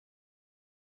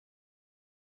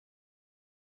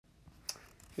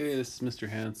Hey, this is Mr.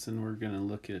 Hansen. We're going to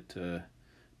look at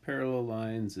parallel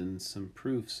lines and some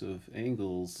proofs of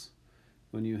angles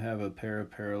when you have a pair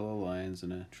of parallel lines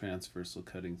and a transversal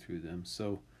cutting through them.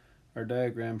 So our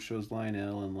diagram shows line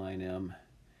L and line M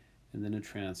and then a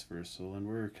transversal, and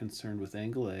we're concerned with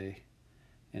angle A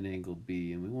and angle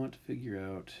B, and we want to figure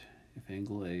out if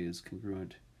angle A is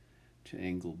congruent to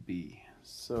angle B.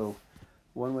 So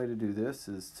one way to do this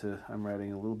is I'm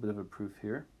writing a little bit of a proof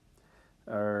here.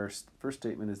 Our first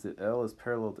statement is that L is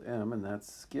parallel to M, and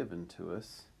that's given to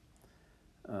us.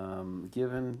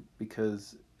 Given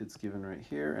because it's given right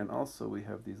here, and also we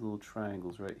have these little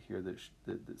triangles right here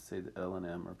that say that L and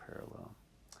M are parallel.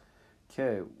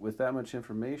 Okay, with that much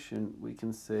information, we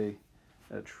can say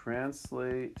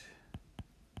translate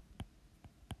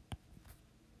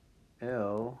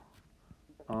L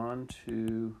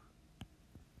onto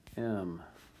M.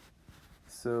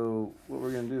 So what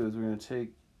we're going to do is we're going to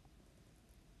take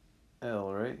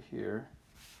L right here,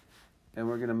 and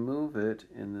we're going to move it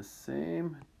in the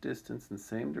same distance and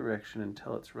same direction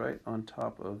until it's right on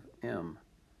top of M.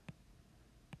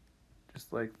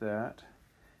 Just like that.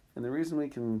 And the reason we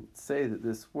can say that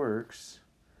this works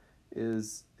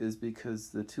is because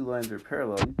the two lines are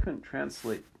parallel. You couldn't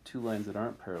translate two lines that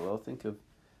aren't parallel. Think of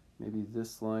maybe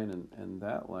this line and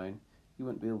that line. You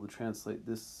wouldn't be able to translate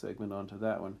this segment onto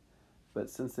that one.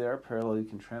 But since they are parallel, you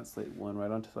can translate one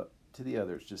right onto the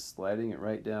other. It's just sliding it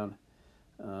right down.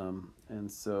 And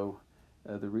so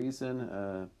the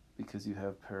reason, because you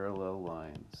have parallel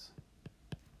lines.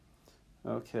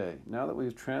 Okay, now that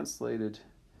we've translated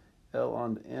L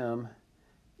onto M,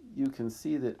 you can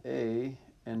see that A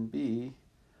and B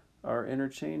are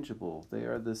interchangeable. They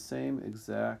are the same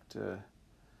exact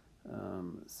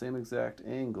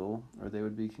angle, or they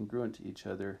would be congruent to each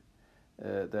other.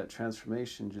 That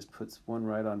transformation just puts one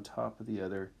right on top of the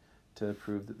other to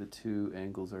prove that the two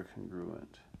angles are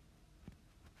congruent.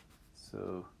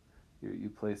 So you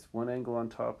place one angle on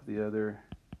top of the other,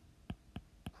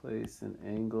 place an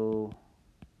angle.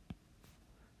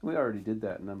 We already did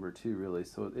that in number 2, really,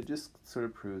 so it just sort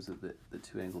of proves that the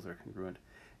two angles are congruent.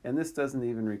 And this doesn't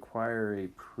even require a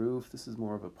proof. This is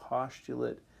more of a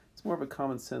postulate. It's more of a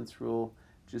common sense rule.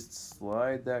 Just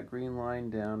slide that green line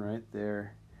down right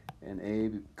there, and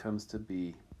A comes to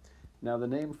B. Now the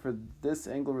name for this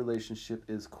angle relationship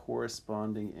is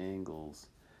corresponding angles.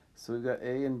 So we've got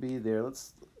A and B there.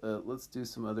 Let's do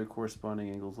some other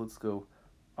corresponding angles. Let's go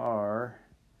R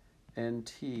and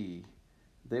T.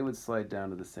 They would slide down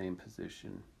to the same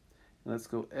position. And let's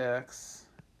go X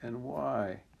and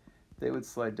Y. They would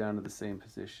slide down to the same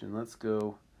position. Let's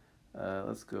go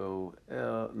L.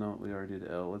 No, we already did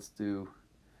L. Let's do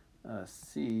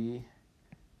C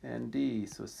and D.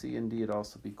 So C and D would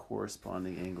also be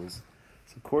corresponding angles.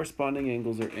 So corresponding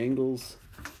angles are angles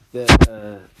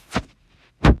that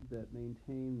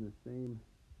maintain the same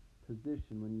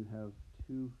position when you have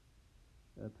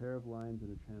a pair of lines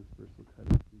and a transversal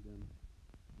cutting through them.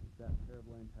 If that pair of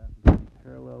lines happens to be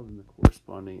parallel, then the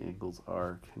corresponding angles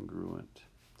are congruent.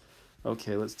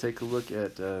 Okay, let's take a look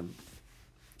at a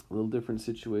little different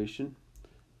situation.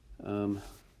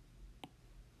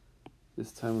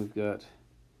 This time we've got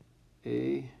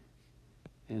A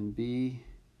and B,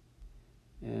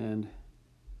 and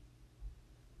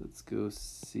let's go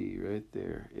C right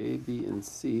there. A, B, and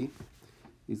C.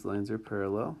 These lines are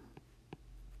parallel.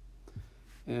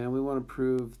 And we want to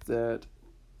prove that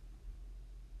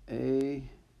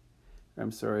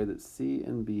that C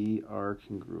and B are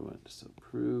congruent. So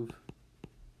prove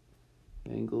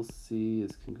angle C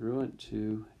is congruent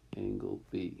to angle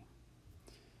B.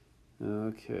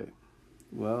 Okay,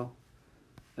 well,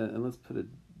 and let's put a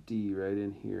D right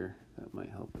in here. That might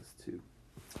help us too.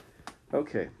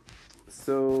 Okay,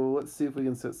 so let's see if we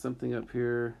can set something up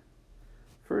here.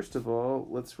 First of all,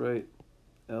 let's write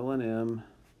L and M.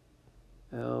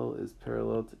 L is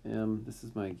parallel to M. This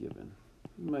is my given.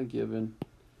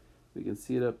 We can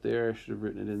see it up there. I should have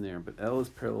written it in there, but L is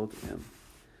parallel to M.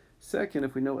 Second,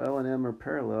 if we know L and M are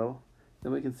parallel,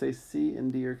 then we can say C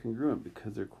and D are congruent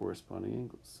because they're corresponding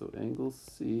angles. So angle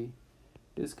C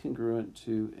is congruent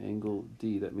to angle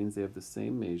D. That means they have the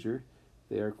same measure.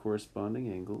 They are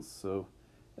corresponding angles. So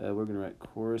we're going to write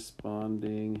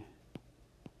corresponding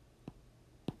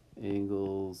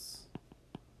angles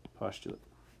postulate.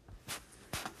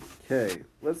 Okay,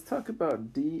 let's talk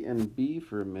about D and B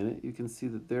for a minute. You can see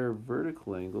that they're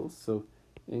vertical angles. So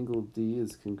angle D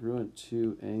is congruent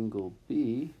to angle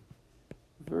B.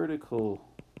 Vertical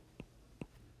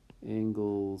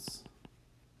angles,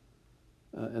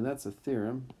 and that's a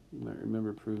theorem. You might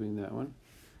remember proving that one.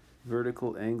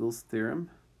 Vertical angles theorem.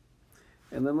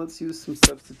 And then let's use some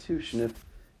substitution.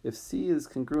 If C is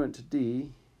congruent to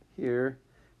D, here,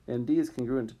 and D is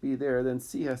congruent to B there, then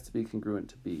C has to be congruent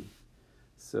to B.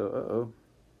 So,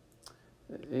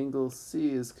 angle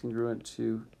C is congruent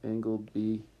to angle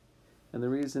B, and the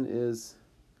reason is,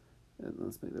 and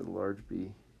let's make that a large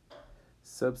B,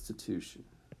 substitution.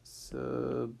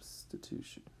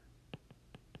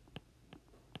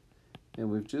 And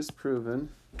we've just proven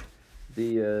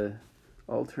the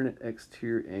alternate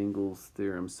exterior angles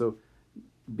theorem. So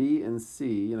B and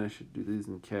C, and I should do these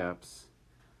in caps,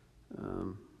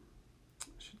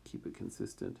 should keep it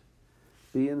consistent.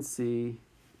 B and C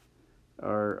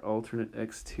are alternate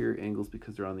exterior angles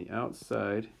because they're on the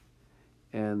outside,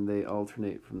 and they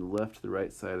alternate from the left to the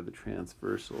right side of the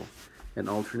transversal. And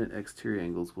alternate exterior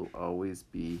angles will always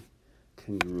be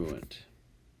congruent.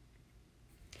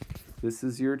 This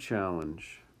is your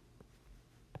challenge.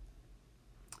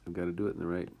 I've got to do it in the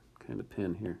right kind of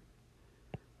pen here.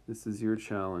 This is your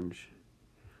challenge.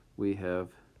 We have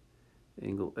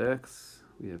angle X,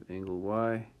 we have angle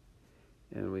Y,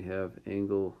 and we have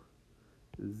angle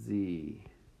Z.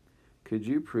 Could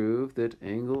you prove that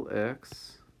angle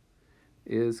X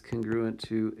is congruent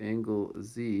to angle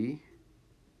Z?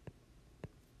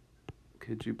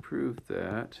 Could you prove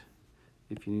that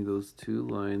if you knew those two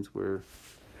lines were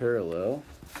parallel?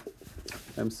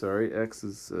 I'm sorry, X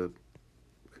is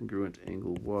congruent to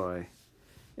angle Y.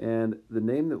 And the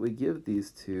name that we give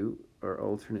these two are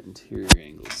alternate interior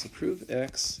angles. So prove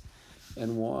X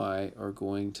and Y are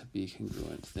going to be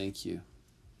congruent. Thank you.